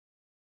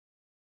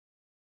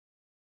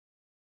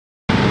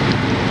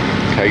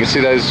Okay, you can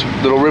see those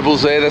little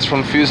ripples there, that's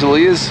from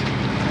Fusiliers.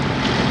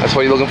 That's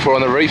what you're looking for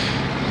on the reef.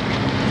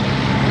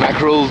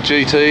 Mackerel,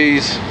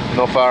 GTs,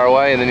 not far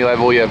away, and then you'll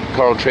have all your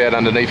coral trout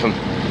underneath them.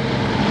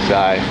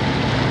 So,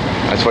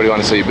 that's what you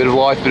want to see. A bit of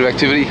life, a bit of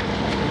activity.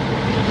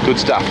 Good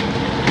stuff.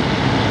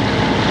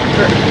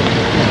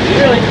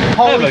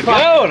 Holy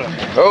fuck.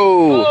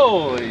 Oh!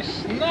 Holy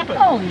snapping.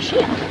 Holy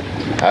shit.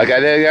 Okay,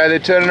 there you go, they're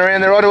turning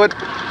around, they're onto it.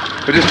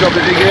 We just dropped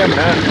the jig down.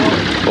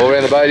 All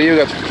around the boat here,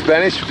 we've got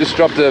Spanish. We just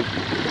dropped a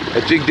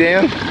jig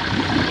down.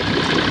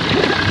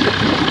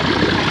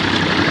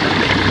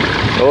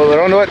 Oh,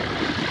 they're onto it.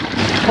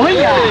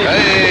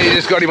 Hey,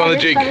 just got him on the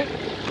jig.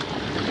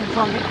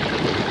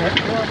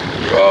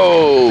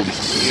 Oh,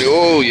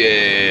 oh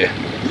yeah,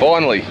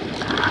 finally.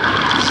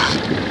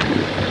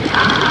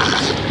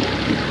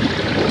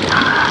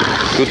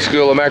 Good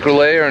school of mackerel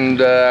there, and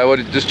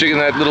just jigging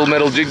that little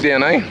metal jig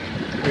down, eh?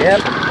 Yep.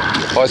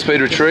 High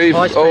speed retrieve.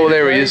 High speed oh,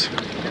 there retrieve. he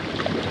is.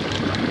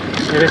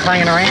 They're just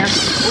hanging around.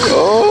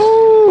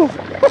 Oh!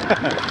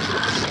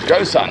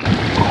 Go, son.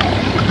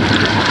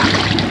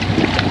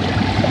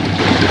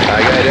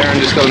 Okay, Darren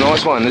just got a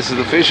nice one. This is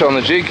the fish on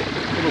the jig.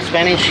 Little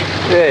Spanish.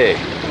 Yeah.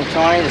 Little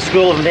tiny. The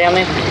school of them down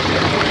there.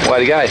 Way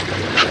to go.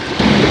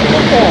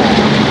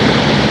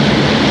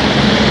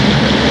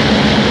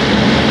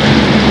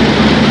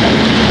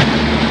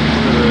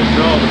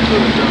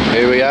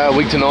 Here we are,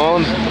 Wigton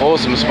Island.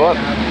 Awesome spot.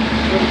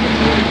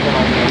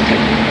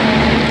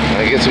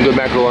 Get some good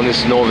mackerel on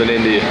this northern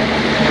end here.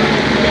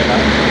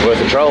 Worth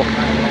a troll.